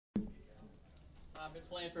I've been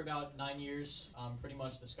playing for about 9 years. I'm pretty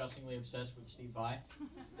much disgustingly obsessed with Steve Vai.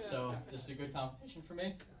 So this is a good competition for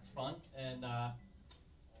me. It's fun. And I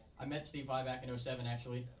met Steve Vai back in '07,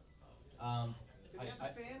 actually. Did you have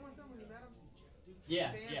a fan with him when you met him?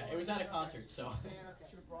 Yeah, it was at a concert, so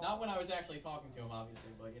not when I was actually talking to him,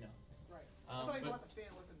 obviously, but you know. Right. I thought you but brought the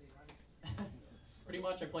fan with him. pretty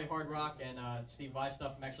much, I play hard rock and Steve Vai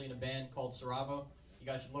stuff. I'm actually in a band called Siravo. You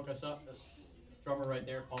guys should look us up. That's drummer right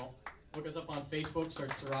there, Paul. Look us up on Facebook,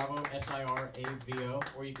 search Siravo, S-I-R-A-V-O,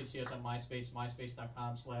 or you can see us on MySpace,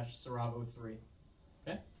 myspace.com/Siravo3. Okay?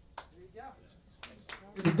 There you go.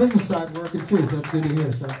 The business side working too, so that's good to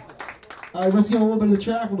hear. So, let's get a little bit of the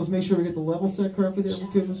track. We'll just make sure we get the level set correctly there.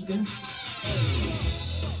 Okay, once again.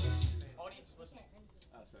 Audience is listening.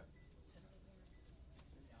 Oh, sorry.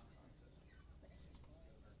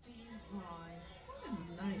 Steve Vai, what a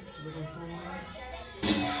nice little boy.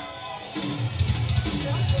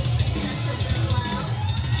 Don't you think that's a bit loud?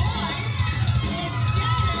 Boys, it's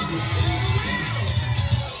getting too loud.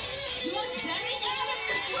 You're getting out of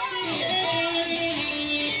control.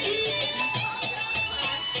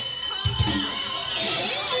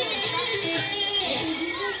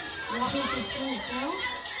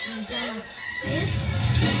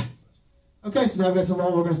 Okay, so now we got some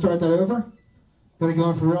level. We're going to start that over. Going to go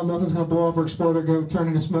in for real. Nothing's going to blow up or explode or go turn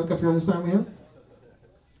into smoke up here this time we have.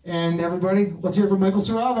 And everybody, let's hear it from Michael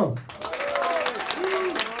Siravo.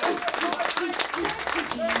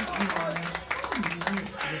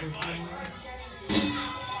 Nice little boy.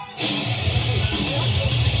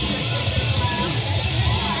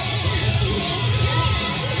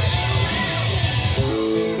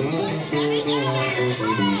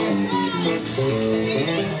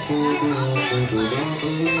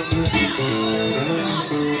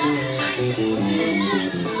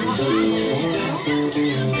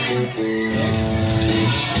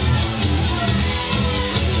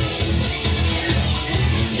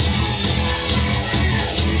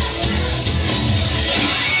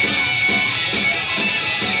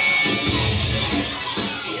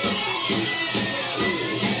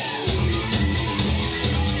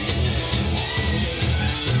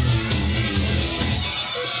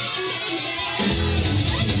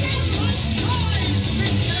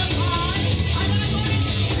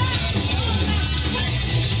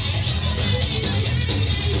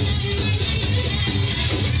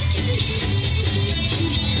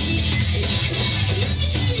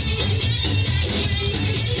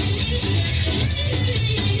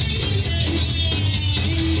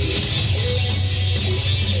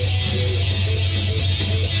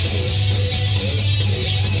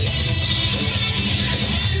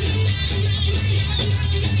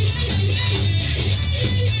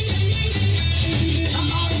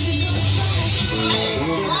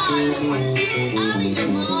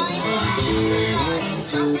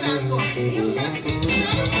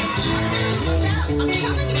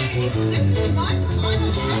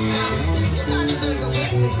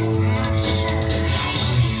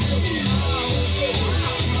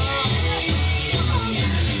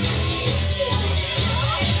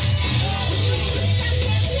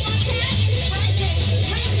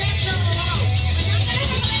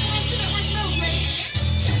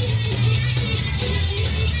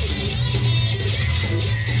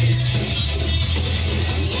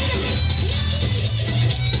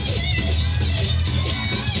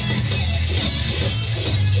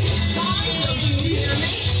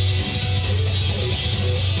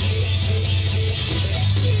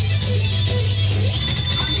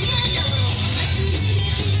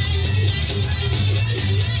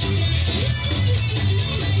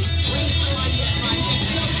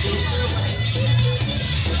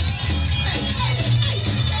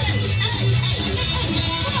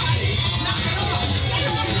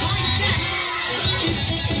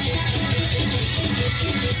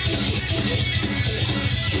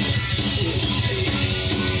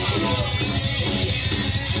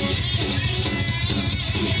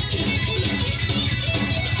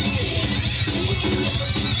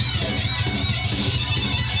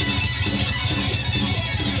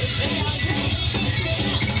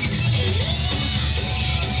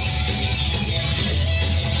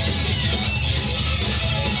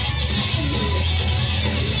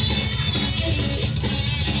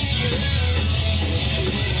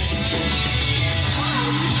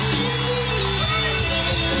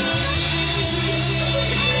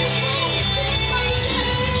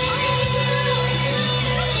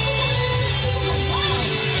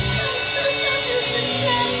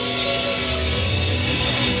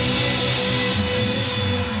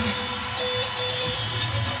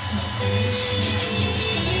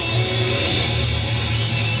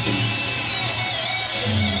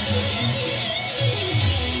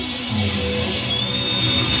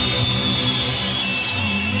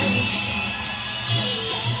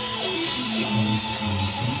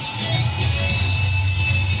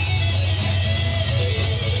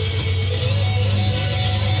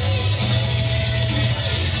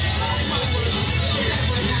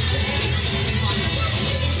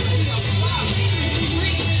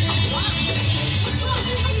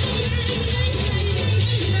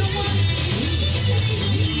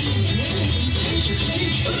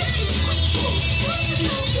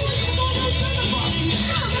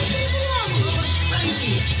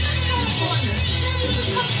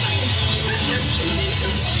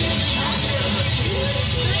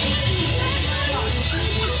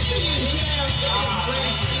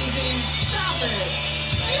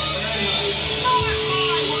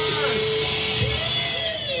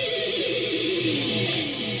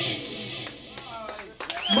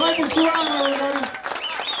 Michael Siravo, everybody.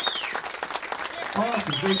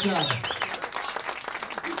 Awesome, great job.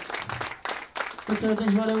 Let's turn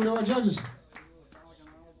things right over to our judges.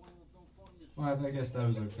 Well, I guess that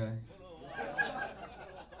was okay.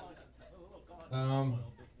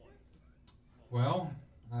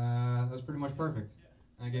 That was pretty much perfect.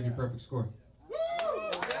 I gave you a perfect score.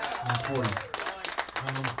 40.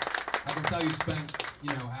 I can tell you spent,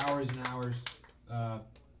 hours and hours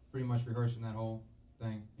pretty much rehearsing that whole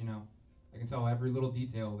thing, I can tell every little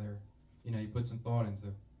detail there, you put some thought into.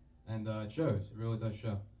 And it shows. It really does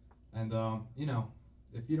show. And,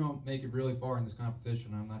 if you don't make it really far in this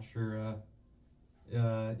competition, I'm not sure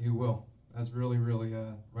you will. That's really, really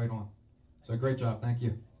right on. So great job. Thank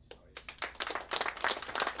you.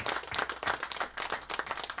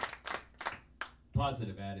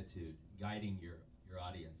 Positive attitude, guiding your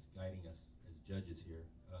audience, guiding us as judges here,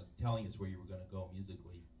 telling us where you were going to go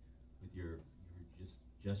musically with your just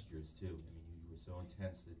gestures too. I mean, you were so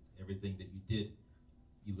intense that everything that you did,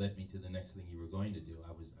 you led me to the next thing you were going to do.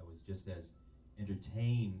 I was just as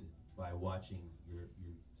entertained by watching your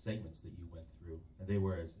segments that you went through, and they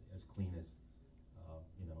were as clean as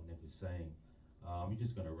Nick was saying. You're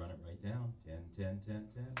just going to run it right down. 10, 10, 10,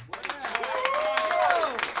 10.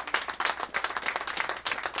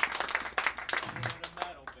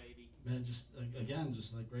 Man,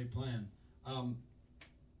 just a great plan.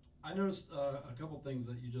 I noticed a couple things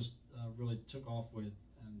that you just really took off with,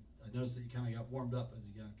 and I noticed that you kind of got warmed up as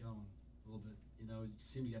you got going a little bit. You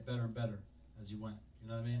seemed to get better and better as you went. You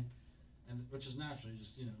know what I mean? And which is naturally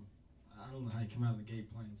just I don't know how you come out of the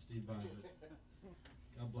gate playing Steve Vai, but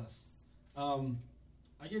God bless.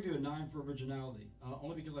 I gave you a 9 for originality,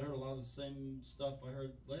 only because I heard a lot of the same stuff I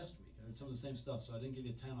heard last week. I heard some of the same stuff, so I didn't give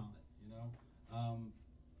you a 10 on it.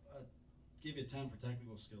 I gave you a 10 for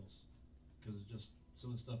technical skills, because some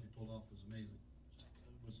of the stuff you pulled off was amazing.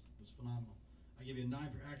 It was phenomenal. I gave you a 9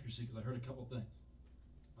 for accuracy because I heard a couple things.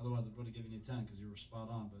 Otherwise, I would have given you a 10 because you were spot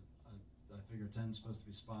on. But I figure 10 is supposed to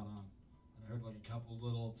be spot on. And I heard like a couple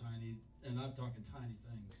little tiny, and I'm talking tiny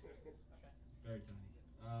things, very tiny.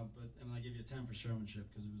 And I gave you a 10 for showmanship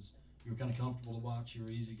because you were kind of comfortable to watch. You were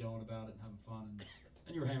easy going about it and having fun,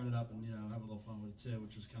 and you were hamming it up and having a little fun with it too,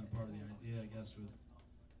 which was kind of part of the idea, I guess, with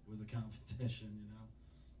the competition,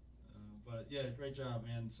 But yeah, great job,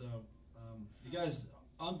 man. So you guys,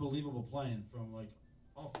 unbelievable playing from like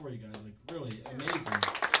all 4 of you guys, like really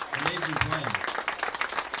amazing playing.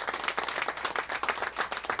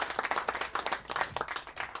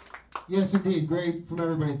 Yes, indeed. Great from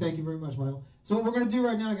everybody. Thank you very much, Michael. So what we're going to do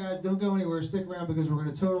right now, guys, don't go anywhere. Stick around because we're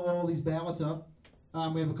going to total all these ballots up.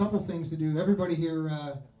 We have a couple things to do. Everybody here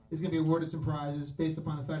is going to be awarded some prizes based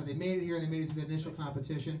upon the fact that they made it here and they made it through the initial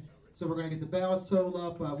competition. So we're going to get the ballots totaled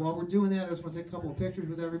up. While we're doing that, I just want to take a couple of pictures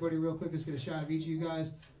with everybody real quick. Just get a shot of each of you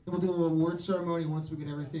guys. Then we'll do a little award ceremony once we get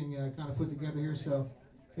everything kind of put together here. So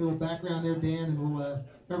a little background there, Dan, and we'll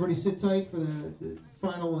everybody sit tight for the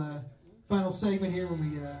final segment here when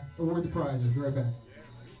we award the prizes. Be right back.